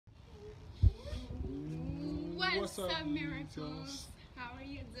What's up, miracles? How are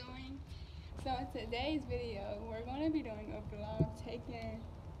you doing? So in today's video, we're going to be doing a vlog taking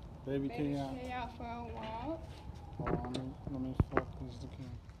Baby K out for a walk. Let me focus the camera.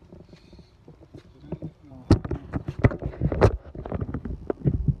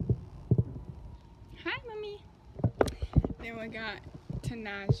 Hi, mommy. Then we got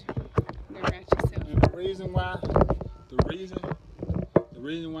Tanaj, the ratchet self. And the reason why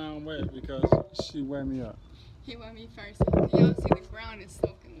I'm wet because she wet me up. He wet me first. Y'all see the ground is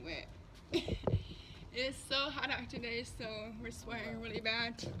soaking wet. It's so hot out today, so we're sweating really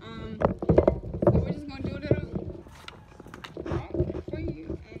bad. So we're just gonna do a little walk for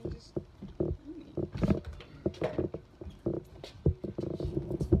you and just.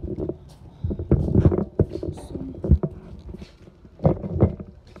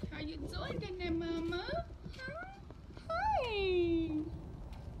 How you doing, today, mama? Huh? Hi.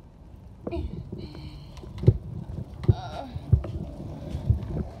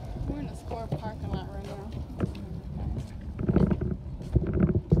 We're in a Score parking lot right now.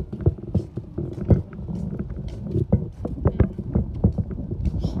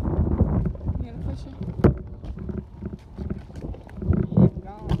 You gonna push it? He's gone.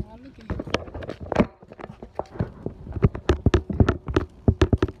 Now look at him.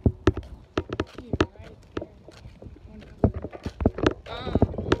 He's right there.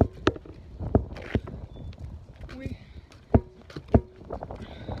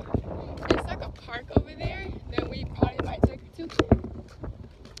 It's like a park over there that we probably might take her to.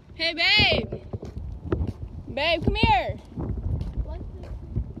 Hey, babe! Babe, come here! Let's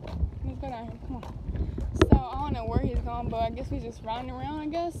go down here, come on. So, I don't know where he's going, but I guess we just riding around, I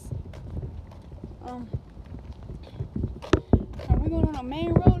guess. Are we going on a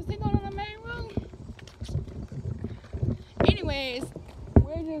main road? Is he going on a main road? Anyways,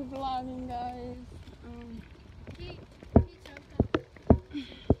 we're just vlogging, guys.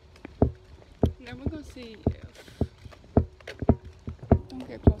 Now we're gonna see if. Don't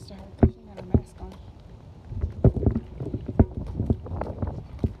get close to her because she got a mask on.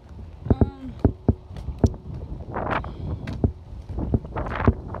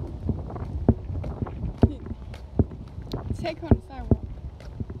 Take her on the sidewalk.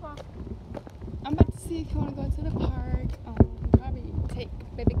 I'm about to see if you want to go to the park. Probably take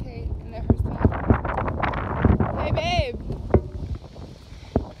Baby K and let her slide. Hey, babe.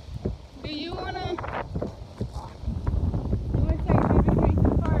 Do you wanna take Baby K to the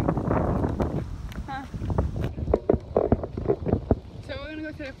park? Huh? So we're gonna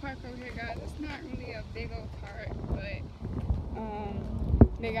go to the park over here, guys. It's not really a big old park, but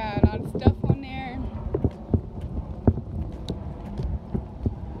they got a lot of stuff on there.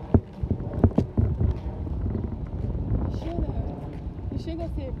 You should go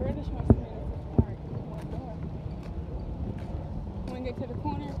see if British wants to meet us at the park. When we get to the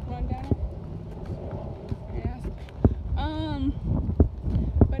corner, run down it. Yes.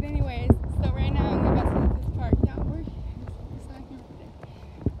 But anyways, so right now we're about to leave this park. Y'all, it's like here over there.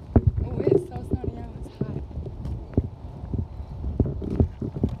 Oh, it's so sunny, y'all. It's hot.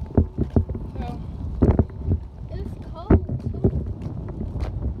 So it's cold too.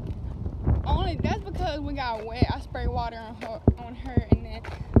 Only that's because we got wet. I sprayed water on her and then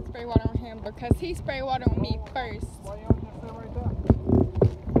spray water on him because he sprayed water on me first. Why you don't sit right there?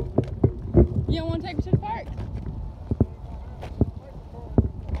 You don't want to take her to the park?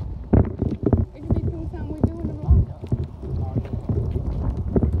 It could be cool something we do in the vlog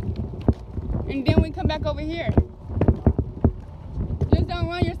though. And then we come back over here. Just don't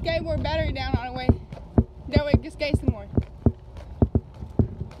run your skateboard battery down all the way. That way it can skate some more.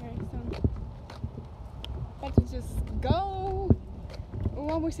 Okay, so about to just go. Oh,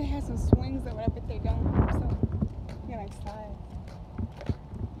 I wish they had some swings or whatever, but they don't. So you can like slide.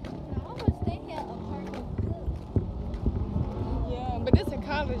 Yeah, but this is a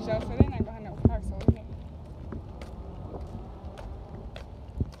college though, so they're not gonna have no park, so we can't.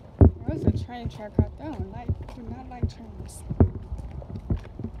 There's a train track out there. I do not like trains.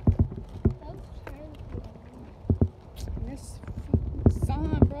 And this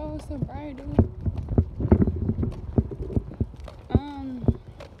sun, bro, it's so bright, dude.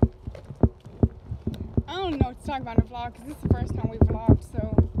 I don't know what to talk about in the vlog because this is the first time we vlogged,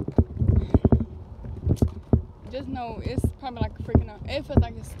 so just know it's probably like freaking out. It feels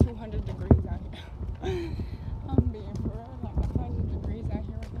like it's 200 degrees out here. I'm being for real, like 100 degrees out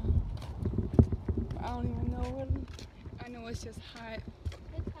here right now. But I don't even know what. I know it's just hot.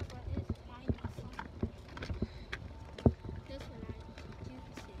 It's hot, but it's fine also. This one I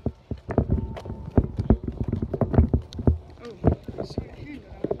Oh, show your hand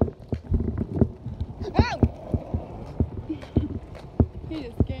out. Oh!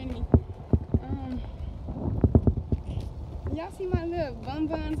 the bun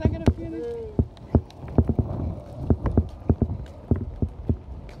buns I got up here.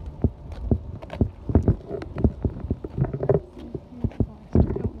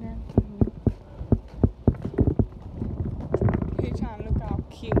 He trying to look all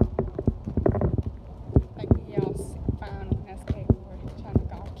cute. Like he all fine on that skateboard. He trying to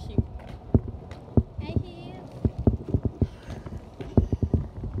look all cute. Hey, he is.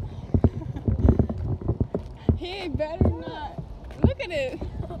 He better not. Look at it.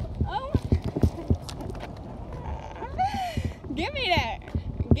 Oh. Give me that.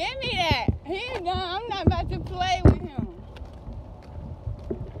 Give me that. He no, I'm not about to play with him.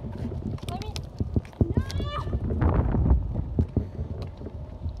 Let me. No.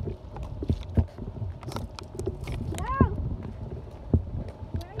 No.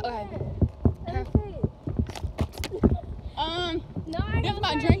 Okay. Let me see. No, I This is don't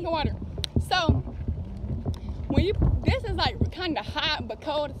my say. drinking water. So when you, this is like kind of hot but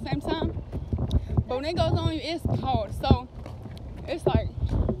cold at the same time. But when it goes on you, it's cold. So it's like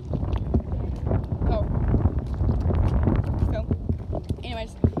cold. So,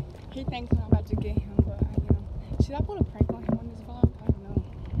 anyways, he thinks I'm about to get him, but should I put a prank on him on this vlog? I don't know.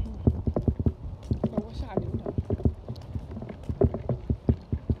 But what should I do though?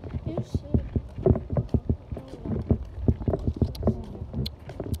 You should.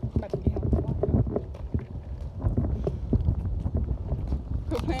 About to get him with the vlog.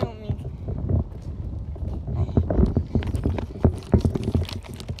 Quit playing with me.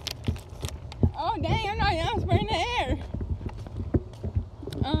 Oh dang, I'm spraying the air.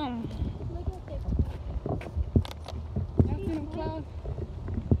 Look at this. Y'all see them clouds?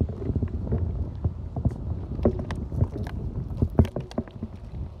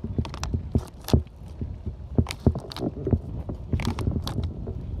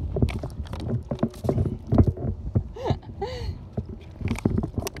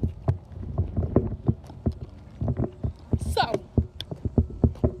 So,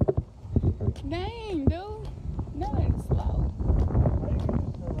 dang, dude, that is slow.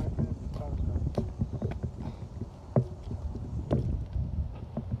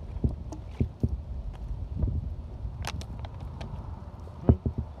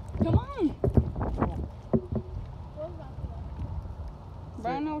 Come on, but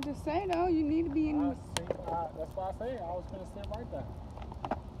I don't know what to say though. You need to be in. That's why I say I was gonna sit right there.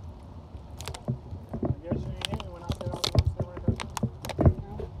 I guess you ain't hear me when I said I was gonna sit right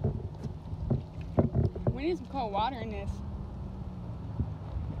there. We need some cold water in this.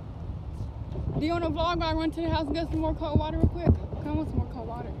 Do you want to vlog while I run to the house and get some more cold water real quick? Come with some more cold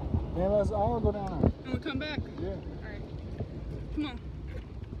water. Man, let's all go down there. And we'll come back. Yeah. Alright. Come on.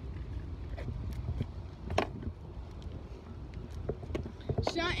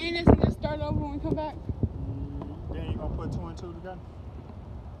 Should I end this and just start over when we come back? Then you gonna put 2 and 2 together?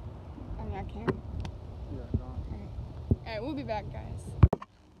 I mean, I can. Yeah, go on. Alright, we'll be back, guys.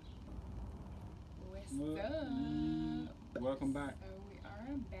 What's up? Welcome back. So we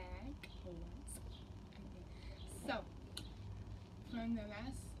are back. So, from the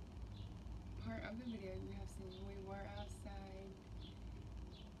last part of the video you have seen, we were outside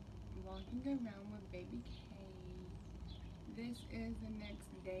walking around with baby K. This is the next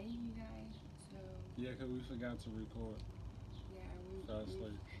day, you guys. So Yeah, because we forgot to record. yeah, we Fell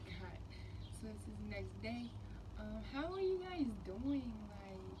asleep. forgot. So this is the next day. How are you guys doing?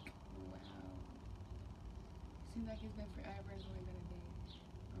 Like, wow. Seems like it's been forever. It's only been a day.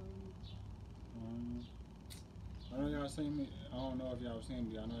 I know y'all seen me. I don't know if y'all was seeing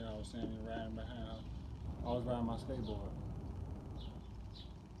me. I know y'all was seeing me riding behind her. I was riding my skateboard.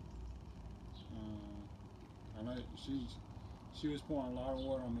 I know she was pouring a lot of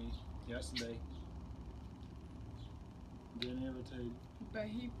water on me yesterday. Getting irritated. But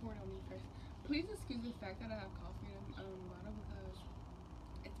he poured on me first. Please excuse the fact that I have coffee in a bottle because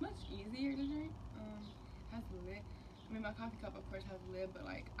it's much easier to drink. Has the lid. I mean, my coffee cup, of course, has a lid, but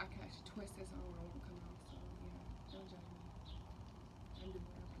like I can actually twist this on where it won't come out. So yeah, don't judge me. I do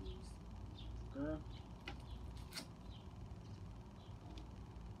what I please. Girl.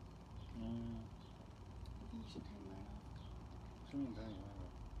 I think you should turn the light off. She ain't done it.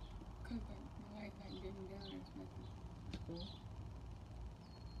 Cause like the light's like getting down or something. It's cool.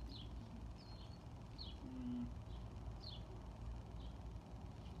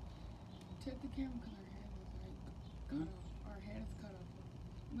 Check the camera because our head is like cut off. Our head is cut off.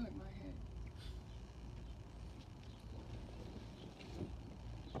 Look, my head.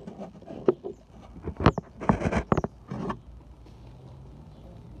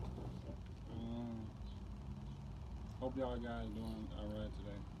 Hope y'all guys doing alright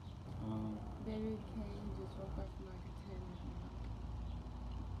today. Baby K just woke up from like a 10 or something.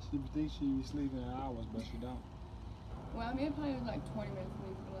 She thinks she be sleeping in hours, but she don't. Well, I mean, it probably was like 20 minutes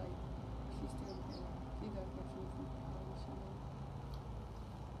sleep, but like, she's still there. She does get some sleep.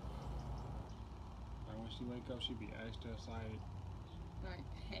 Like when she wake up, she be extra excited. Like,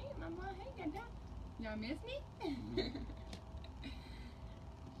 hey, mama, hey, dada. Y'all miss me?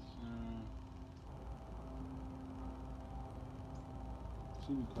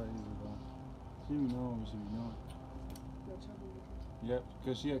 She be crazy though. She be knowing what she be doing. No troublemaker. Yep,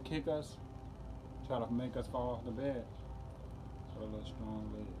 because she'll kick us, try to make us fall off the bed. Her little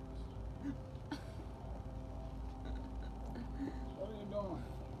strong legs. What are you doing?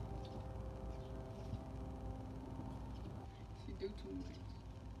 She do too much.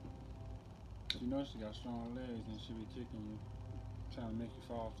 You know she got strong legs and she be kicking you, trying to make you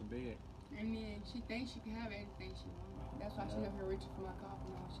fall off the bed. And then she thinks she can have anything she wants. That's why she up here reaching for my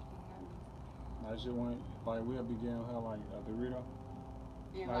coffee now. She can't have me. Like she want, like we'll be giving her like a burrito.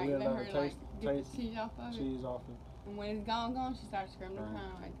 And Like, like we'll let let her her like get taste the cheese off of it. Cheese off it. And when it's gone, she starts screaming and Right.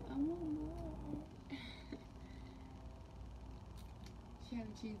 crying like, I want more. She had a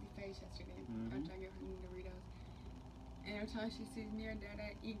cheesy face yesterday. Mhm. I'm trying to give her new Doritos. And every time she sees me or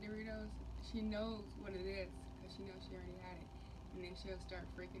Dada eat Doritos, she knows what it is because she knows she already had it. And then she'll start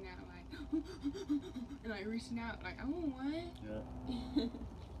freaking out like, and like reaching out like, I want one. Yeah.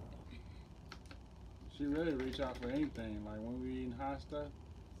 She really reach out for anything. Like when we eating hot stuff,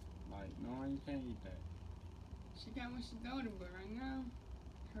 like no, you can't eat that. She got when she's older, but right now,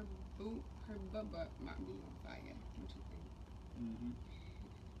 her butt might be on fire. What you think? Mhm.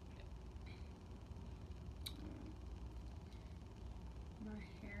 My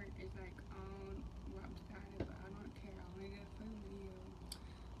hair is like all lopsided, but I don't care. I only did it for the video.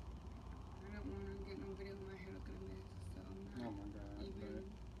 I don't want to get no video with my hair looking a mess, so I'm not Oh my God. even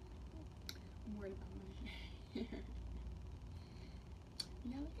worried about my hair.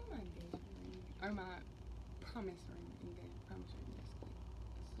 Now look at my engagement ring, or my promise ring. Promise ring, yes. So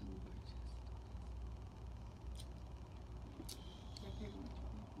gorgeous. Your favorite one?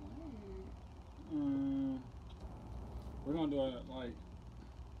 We're gonna do like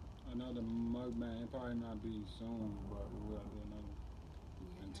another mukbang. It probably not be soon, but we will do another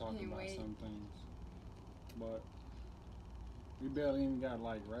Yeah, and I talk can't about wait. some things. But we barely even got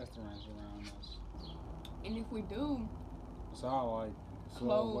like restaurants around us. And if we do, It's all like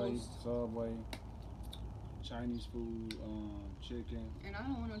Subway, Chinese food, chicken, and I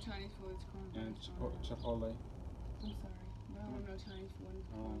don't want no Chinese food. It's and coronavirus. Chipotle. I'm sorry, but I don't want no Chinese food. It's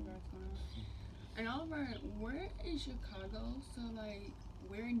coronavirus going on. And Oliver, we're in Chicago, so like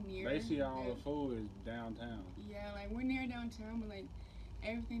we're near. Basically, all the food is downtown. Yeah, like we're near downtown, but like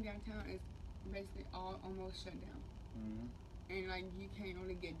everything downtown is basically all almost shut down. Mhm. And like you can't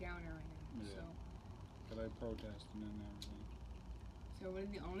really get down there right now. Yeah. So. Cause they protesting and everything. So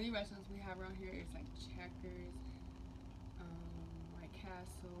really the only restaurants we have around here is like Checkers, like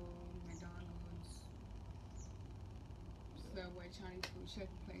Castle, McDonald's, Subway, Chinese food,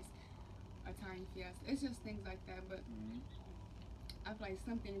 chicken place, Italian Fiesta. It's just things like that. But I feel like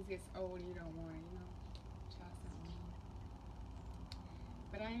some things gets old and you don't want it, you know. Try something new.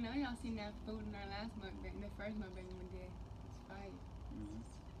 But I know y'all seen that food in our last mukbang, the first mukbang we did. It's fire.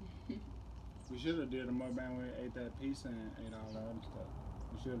 We should have did a mukbang where we ate that pizza and ate all the other stuff.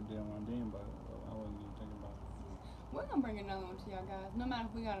 We should have did one then, but I wasn't even thinking about it. We're gonna bring another one to y'all guys. No matter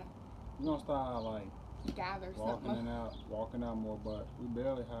if we gotta. We're gonna start like gather walking something. walking out more, but we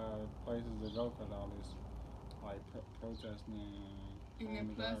barely have places to go because all this like protesting And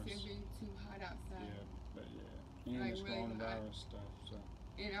then plus coronavirus. it'd be too hot outside. Yeah, but yeah, and Like, this really coronavirus stuff. So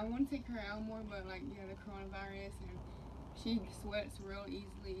And I want to take her out more, but like the coronavirus, and she sweats real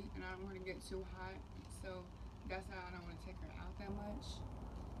easily, and I don't want her to get too hot. So that's how I don't want to take her out that much.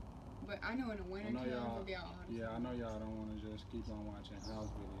 But I know in the winter time we'll be out all the time. I know y'all don't want to just keep on watching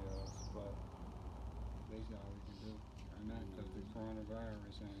house videos, but basically all we can do right now because the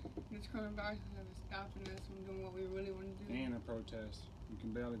coronavirus and This coronavirus is stopping us from doing what we really want to do. and the protests. We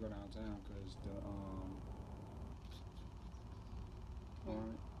can barely go downtown because the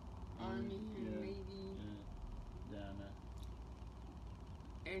Army and yeah, Navy. Yeah, down there.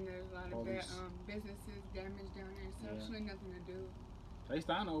 And there's a lot of businesses damaged down there, so there's really nothing to do. They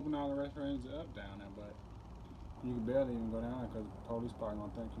starting to open all the restaurants up down there, but you can barely even go down there because the police probably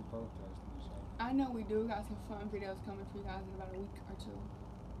gonna think you protesting. So. I know we do got some fun videos coming for you guys in about a week or two.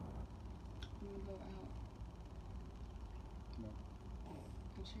 We'll go out. No.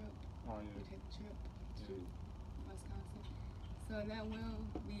 A trip. Oh yeah. We take a trip to Wisconsin. So that will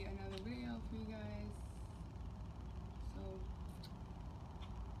be another video for you guys. So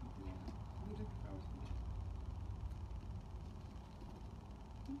yeah, we look forward to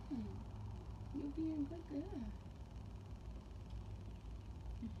it. You're being good girl.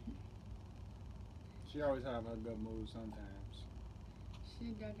 She always have her good mood sometimes.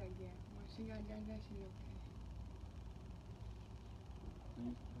 She does that, yeah. When she got that, she okay.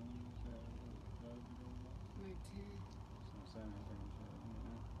 Please, how long is that? Like 10. So I'm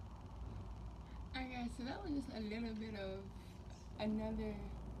Alright, so that was just a little bit of another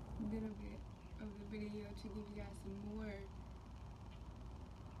little bit of the video to give you guys some more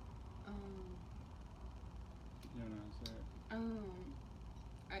you know what I'm saying?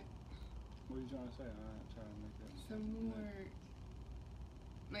 What are you trying to say? I'm trying to make it some more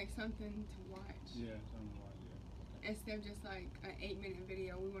like something to watch. Yeah, something to watch, yeah. Okay. Instead of just like an 8-minute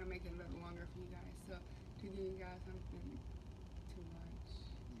video, we want to make it a little longer for you guys. So to give you guys something to watch.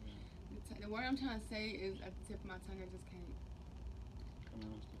 Yeah. The word I'm trying to say is at the tip of my tongue. I just can't.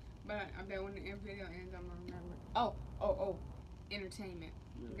 But I bet when the video ends, I'm gonna remember. Oh, entertainment.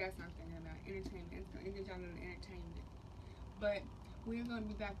 Yeah. That's what I'm thinking about. Entertainment. It's gonna get y'all into entertainment. But we're gonna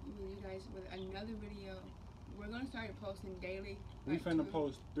be back with you guys with another video. We're gonna start posting daily. We like finna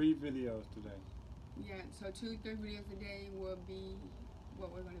post 3 videos today. Yeah, so 2 to 3 videos a day will be what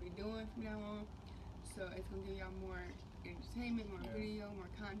we're gonna be doing from now on. So it's gonna give y'all more entertainment, more video,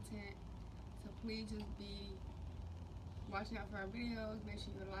 more content. So please just be watching out for our videos. Make sure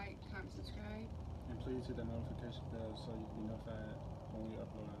you like, comment, subscribe. And please hit the notification bell so you can be notified when we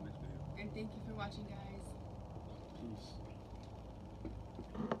upload our next video. And thank you for watching, guys. Peace.